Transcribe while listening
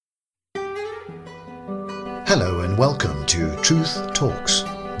Hello and welcome to Truth Talks,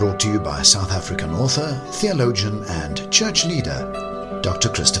 brought to you by South African author, theologian and church leader, Dr.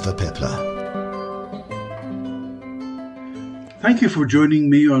 Christopher Peppler. Thank you for joining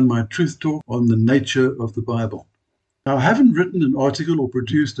me on my Truth Talk on the nature of the Bible. Now, I haven't written an article or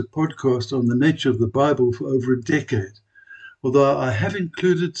produced a podcast on the nature of the Bible for over a decade, although I have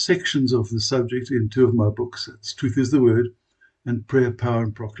included sections of the subject in two of my books. That's Truth is the Word and Prayer, Power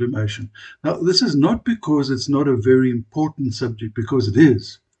and Proclamation. Now, this is not because it's not a very important subject, because it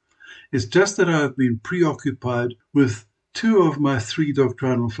is. It's just that I have been preoccupied with two of my three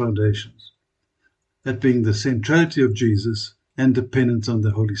doctrinal foundations, that being the centrality of Jesus and dependence on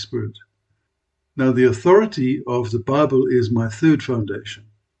the Holy Spirit. Now, the authority of the Bible is my third foundation,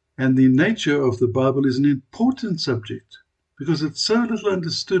 and the nature of the Bible is an important subject because it's so little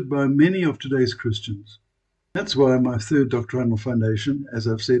understood by many of today's Christians. That's why my third doctrinal foundation, as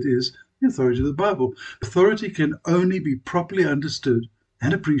I've said, is the authority of the Bible. Authority can only be properly understood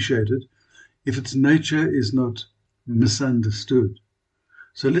and appreciated if its nature is not misunderstood.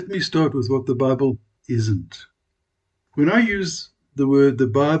 So let me start with what the Bible isn't. When I use the word the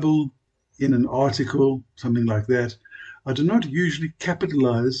Bible in an article, something like that, I do not usually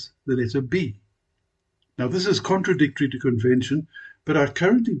capitalize the letter B. Now, this is contradictory to convention, but I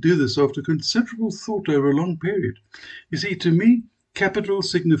currently do this after considerable thought over a long period. You see, to me,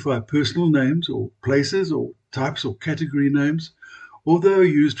 capitals signify personal names or places or types or category names, or they are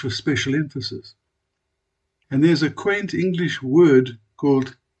used for special emphasis. And there's a quaint English word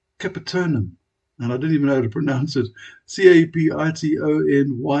called capitonym, and I didn't even know how to pronounce it, C-A-P-I-T-O-N-Y-M,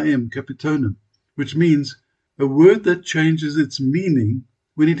 capitonym, which means a word that changes its meaning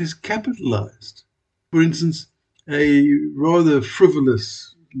when it is capitalized. For instance, a rather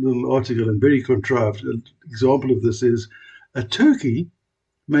frivolous little article and very contrived example of this is, a turkey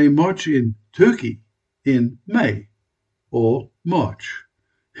may march in Turkey in May or March.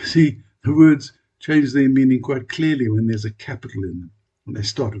 See, the words change their meaning quite clearly when there's a capital in them, when they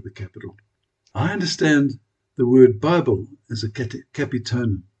start with a capital. I understand the word Bible as a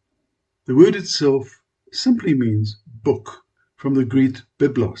capitonym. The word itself simply means book, from the Greek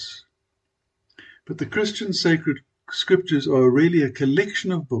biblos. But the Christian sacred scriptures are really a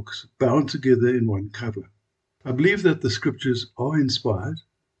collection of books bound together in one cover. I believe that the scriptures are inspired,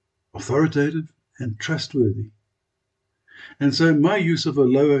 authoritative, and trustworthy. And so my use of a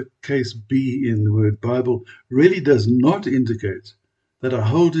lowercase b in the word Bible really does not indicate that I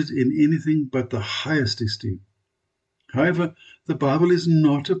hold it in anything but the highest esteem. However, the Bible is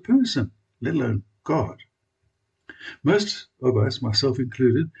not a person, let alone God. Most of us, myself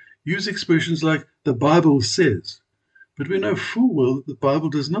included, use expressions like the Bible says, but we know full well that the Bible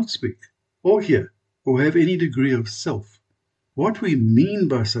does not speak, or hear, or have any degree of self. What we mean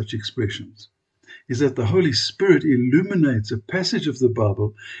by such expressions is that the Holy Spirit illuminates a passage of the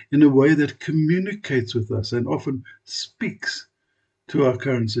Bible in a way that communicates with us and often speaks to our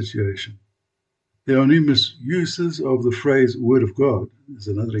current situation. There are numerous uses of the phrase Word of God, as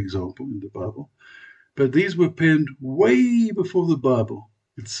another example in the Bible, but these were penned way before the Bible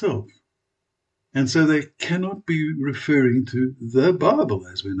itself. And so they cannot be referring to the Bible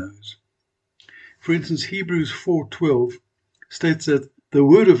as we know it. For instance, Hebrews 4:12 states that the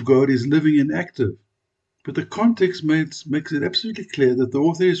Word of God is living and active, but the context makes it absolutely clear that the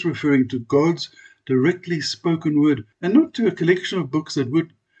author is referring to God's directly spoken word and not to a collection of books that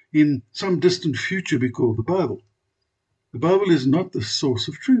would in some distant future be called the Bible. The Bible is not the source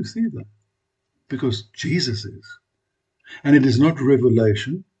of truth either, because Jesus is. And it is not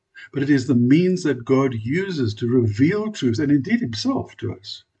revelation, but it is the means that God uses to reveal truth and indeed himself to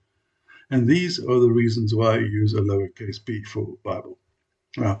us. And these are the reasons why I use a lowercase b for Bible.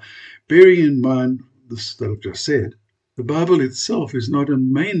 Now, bearing in mind this that I've just said, the Bible itself is not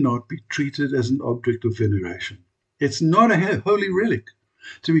and may not be treated as an object of veneration. It's not a holy relic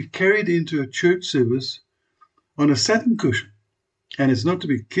to be carried into a church service on a satin cushion, and it's not to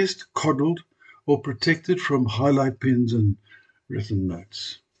be kissed, coddled, or protected from highlight pens and written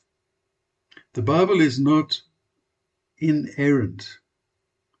notes. The Bible is not inerrant,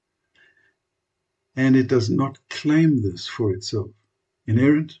 and it does not claim this for itself.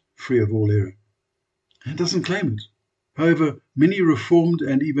 Inerrant, free of all error. It doesn't claim it. However, many Reformed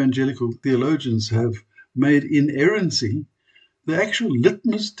and evangelical theologians have made inerrancy the actual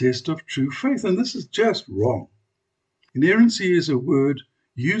litmus test of true faith, and this is just wrong. Inerrancy is a word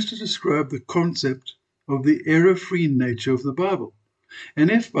used to describe the concept of the error-free nature of the Bible. And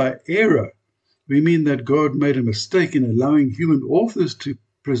if by error we mean that God made a mistake in allowing human authors to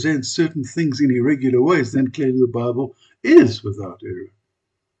present certain things in irregular ways, then clearly the Bible is without error.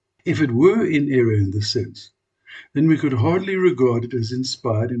 If it were in error in this sense, then we could hardly regard it as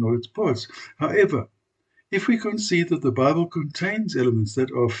inspired in all its parts. However, if we concede that the Bible contains elements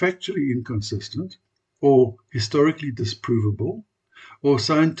that are factually inconsistent, or historically disprovable, or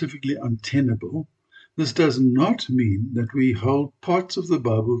scientifically untenable, this does not mean that we hold parts of the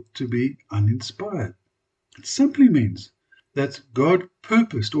Bible to be uninspired. It simply means that God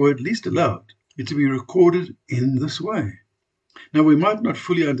purposed, or at least allowed, it to be recorded in this way. Now, we might not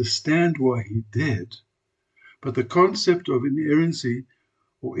fully understand why he did, but the concept of inerrancy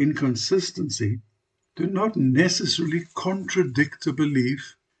or inconsistency do not necessarily contradict a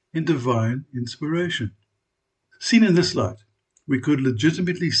belief in divine inspiration. Seen in this light, we could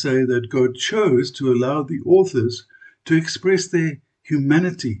legitimately say that God chose to allow the authors to express their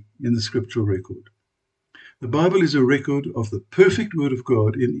humanity in the scriptural record. The Bible is a record of the perfect word of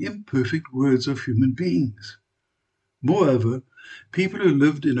God in imperfect words of human beings. Moreover, people who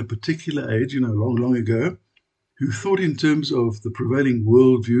lived in a particular age, long, long ago, who thought in terms of the prevailing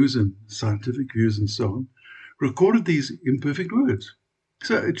worldviews and scientific views and so on, recorded these imperfect words.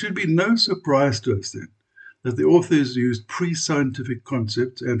 So it should be no surprise to us then that the authors used pre-scientific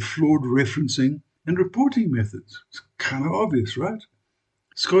concepts and flawed referencing and reporting methods. It's kind of obvious, right?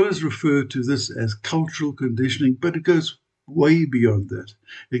 Scholars refer to this as cultural conditioning, but it goes way beyond that.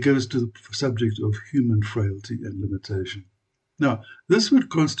 It goes to the subject of human frailty and limitation. Now, this would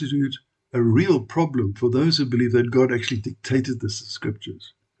constitute a real problem for those who believe that God actually dictated the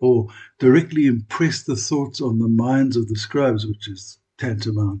scriptures or directly impressed the thoughts on the minds of the scribes, which is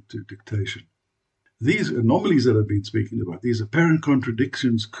tantamount to dictation. These anomalies that I've been speaking about, these apparent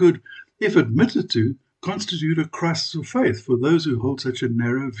contradictions could, if admitted to, constitute a crisis of faith for those who hold such a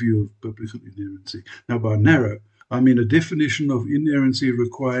narrow view of biblical inerrancy. Now, by narrow, I mean a definition of inerrancy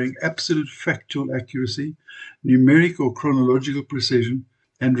requiring absolute factual accuracy, numeric or chronological precision,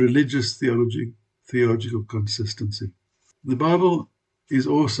 and religious theological consistency. The Bible is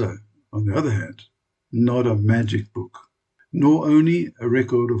also, on the other hand, not a magic book, nor only a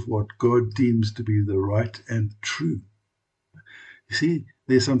record of what God deems to be the right and true. You see,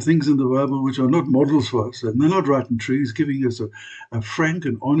 there's some things in the Bible which are not models for us, and they're not right and true. He's giving us a frank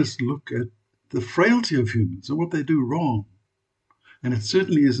and honest look at the frailty of humans and what they do wrong. And it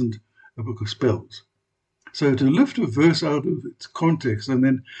certainly isn't a book of spells. So to lift a verse out of its context and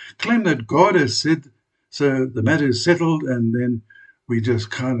then claim that God has said, so the matter is settled, and then we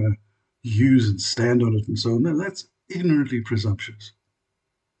just kind of use and stand on it and so on, no, that's ignorantly presumptuous.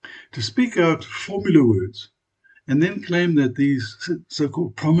 To speak out formula words and then claim that these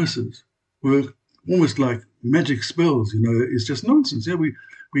so-called promises were almost like magic spells, is just nonsense. Yeah,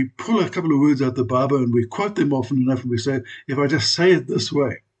 we pull a couple of words out of the Bible and we quote them often enough, and we say, if I just say it this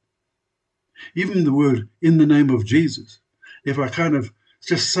way, even the word in the name of Jesus, if I kind of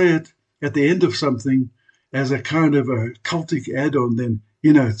just say it at the end of something as a kind of a cultic add-on, then,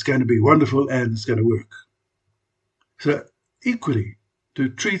 it's going to be wonderful and it's going to work. So equally, to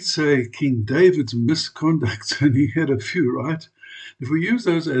treat, say, King David's misconduct, and he had a few, right? If we use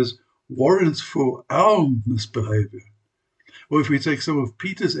those as warrants for our misbehavior, or if we take some of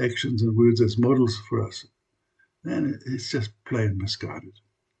Peter's actions and words as models for us, then it's just plain misguided.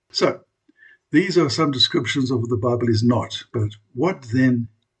 So, these are some descriptions of what the Bible is not, but what then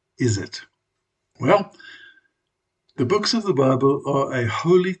is it? Well, the books of the Bible are a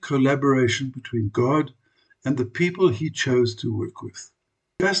holy collaboration between God and the people he chose to work with.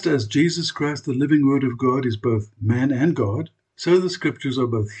 Just as Jesus Christ, the living Word of God, is both man and God, so the Scriptures are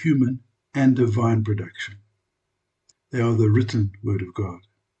both human and divine production. They are the written Word of God.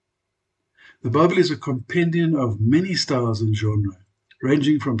 The Bible is a compendium of many styles and genres,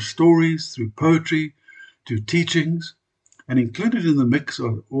 ranging from stories through poetry to teachings, and included in the mix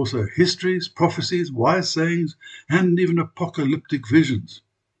are also histories, prophecies, wise sayings, and even apocalyptic visions.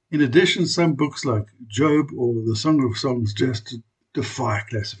 In addition, some books like Job or the Song of Songs just defy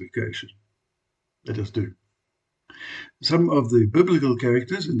classification. They just do. Some of the biblical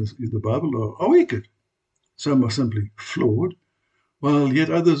characters in the Bible are wicked. Some are simply flawed, while yet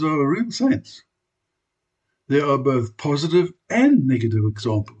others are real saints. There are both positive and negative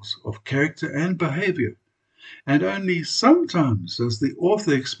examples of character and behavior, and only sometimes does the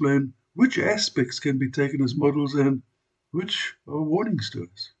author explain which aspects can be taken as models and which are warnings to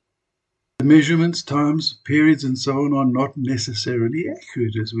us. The measurements, times, periods, and so on are not necessarily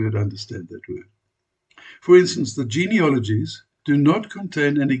accurate as we would understand that word. For instance, the genealogies do not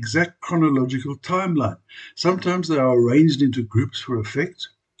contain an exact chronological timeline. Sometimes they are arranged into groups for effect,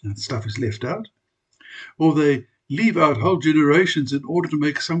 and stuff is left out, or they leave out whole generations in order to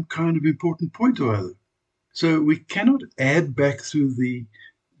make some kind of important point or other. So we cannot add back through the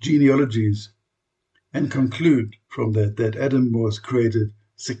genealogies and conclude from that Adam was created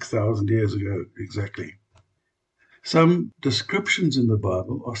 6,000 years ago exactly. Some descriptions in the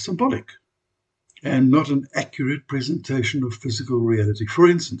Bible are symbolic and not an accurate presentation of physical reality. For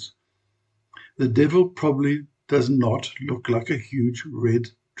instance, the devil probably does not look like a huge red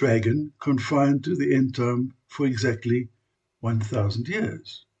dragon confined to the end time for exactly 1,000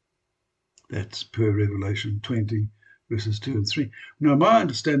 years. That's per Revelation 20, verses 2 and 3. Now, my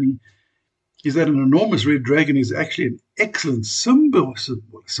understanding is that an enormous red dragon is actually an excellent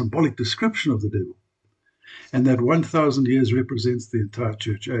symbolic description of the devil, and that 1,000 years represents the entire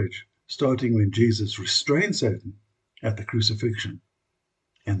church age, starting when Jesus restrained Satan at the crucifixion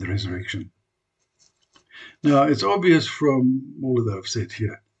and the resurrection. Now, it's obvious from all that I've said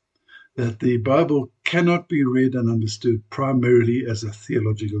here that the Bible cannot be read and understood primarily as a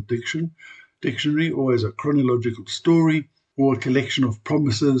theological dictionary or as a chronological story or a collection of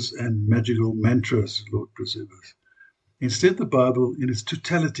promises and magical mantras, Lord preserve us. Instead, the Bible in its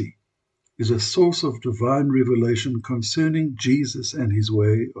totality is a source of divine revelation concerning Jesus and his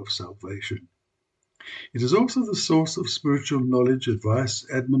way of salvation. It is also the source of spiritual knowledge, advice,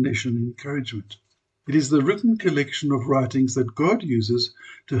 admonition, and encouragement. It is the written collection of writings that God uses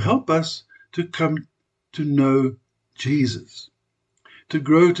to help us to come to know Jesus, to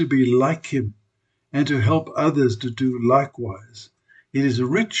grow to be like him, and to help others to do likewise. It is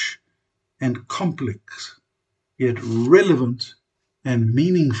rich and complex, yet relevant and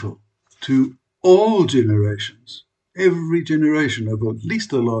meaningful to all generations, every generation of at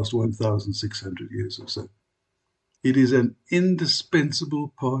least the last 1,600 years or so. It is an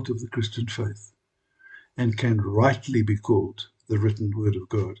indispensable part of the Christian faith and can rightly be called the written word of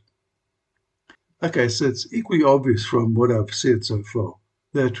God. Okay, so it's equally obvious from what I've said so far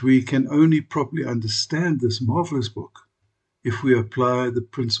that we can only properly understand this marvelous book if we apply the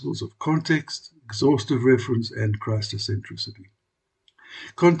principles of context, exhaustive reference, and Christocentricity.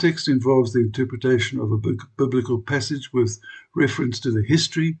 Context involves the interpretation of a biblical passage with reference to the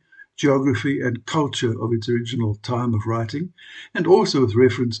history, geography, and culture of its original time of writing, and also with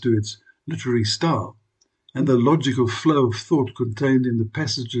reference to its literary style and the logical flow of thought contained in the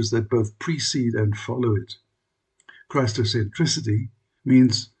passages that both precede and follow it. Christocentricity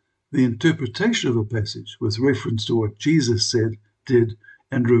means the interpretation of a passage with reference to what Jesus said, did,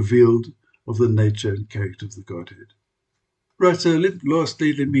 and revealed of the nature and character of the Godhead. Right, so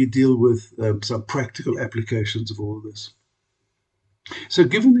lastly, let me deal with some practical applications of all of this. So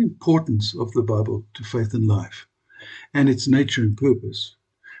given the importance of the Bible to faith and life, and its nature and purpose,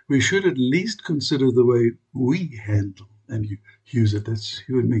 we should at least consider the way we handle and use it. That's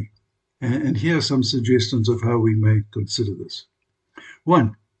you and me. And here are some suggestions of how we may consider this.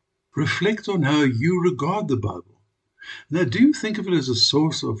 1, reflect on how you regard the Bible. Now, do you think of it as a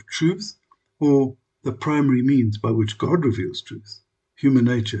source of truth or the primary means by which God reveals truth, human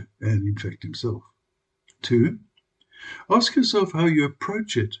nature, and in fact himself? 2, ask yourself how you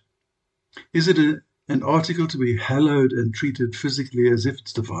approach it. Is it an article to be hallowed and treated physically as if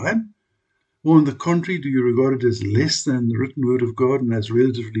it's divine? Or on the contrary, do you regard it as less than the written word of God and as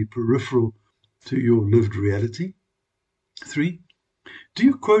relatively peripheral to your lived reality? 3, do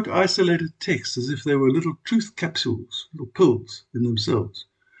you quote isolated texts as if they were little truth capsules, little pills in themselves?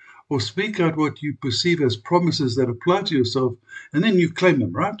 Or speak out what you perceive as promises that apply to yourself, and then you claim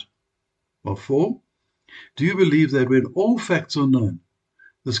them, right? Or 4, do you believe that when all facts are known,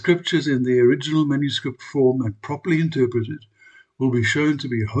 the scriptures in their original manuscript form and properly interpreted will be shown to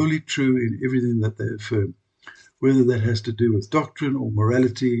be wholly true in everything that they affirm, whether that has to do with doctrine or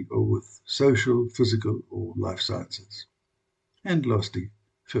morality or with social, physical, or life sciences? And lastly,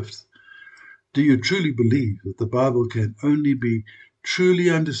 5th, do you truly believe that the Bible can only be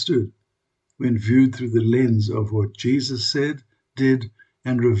truly understood when viewed through the lens of what Jesus said, did,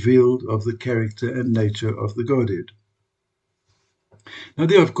 and revealed of the character and nature of the Godhead? Now,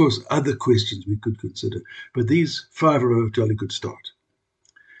 there are, of course, other questions we could consider, but these 5 are a jolly good start.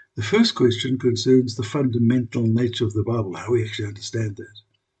 The first question concerns the fundamental nature of the Bible, how we actually understand that.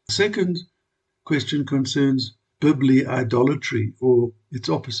 The second question concerns biblioidolatry, or its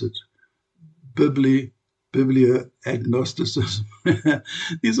opposite, biblioagnosticism.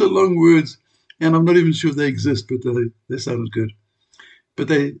 These are long words, and I'm not even sure if they exist, but they sounded good. But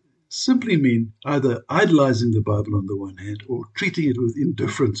they simply mean either idolizing the Bible on the one hand or treating it with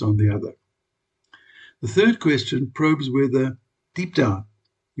indifference on the other. The third question probes whether, deep down,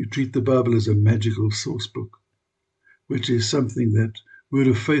 you treat the Bible as a magical source book, which is something that Word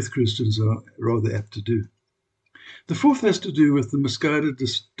of Faith Christians are rather apt to do. The fourth has to do with the misguided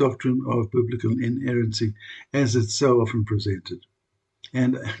doctrine of biblical inerrancy as it's so often presented.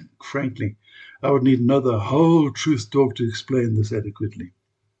 And frankly, I would need another whole truth talk to explain this adequately.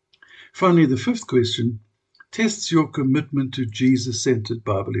 Finally, the fifth question tests your commitment to Jesus-centered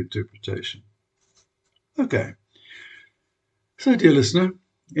Bible interpretation. Okay. So, dear listener,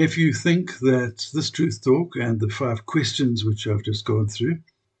 if you think that this truth talk and the 5 questions which I've just gone through,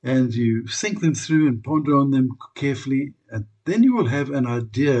 and you think them through and ponder on them carefully, and then you will have an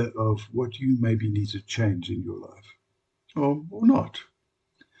idea of what you maybe need to change in your life, or not.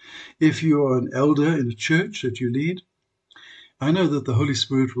 If you are an elder in a church that you lead, I know that the Holy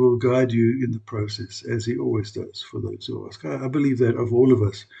Spirit will guide you in the process, as He always does for those who ask. I believe that of all of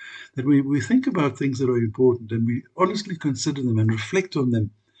us, that we think about things that are important and we honestly consider them and reflect on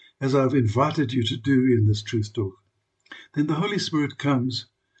them, as I've invited you to do in this truth talk. Then the Holy Spirit comes,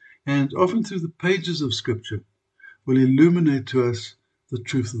 and often through the pages of Scripture, will illuminate to us the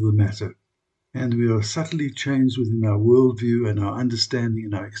truth of the matter. And we are subtly changed within our worldview and our understanding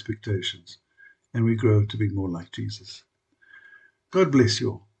and our expectations. And we grow to be more like Jesus. God bless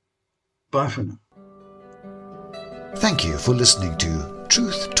you all. Bye for now. Thank you for listening to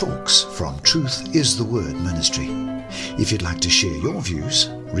Truth Talks from Truth is the Word Ministry. If you'd like to share your views,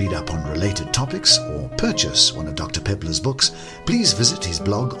 read up on related topics, or purchase one of Dr. Peppler's books, please visit his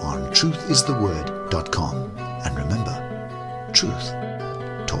blog on truthistheword.com. And remember, truth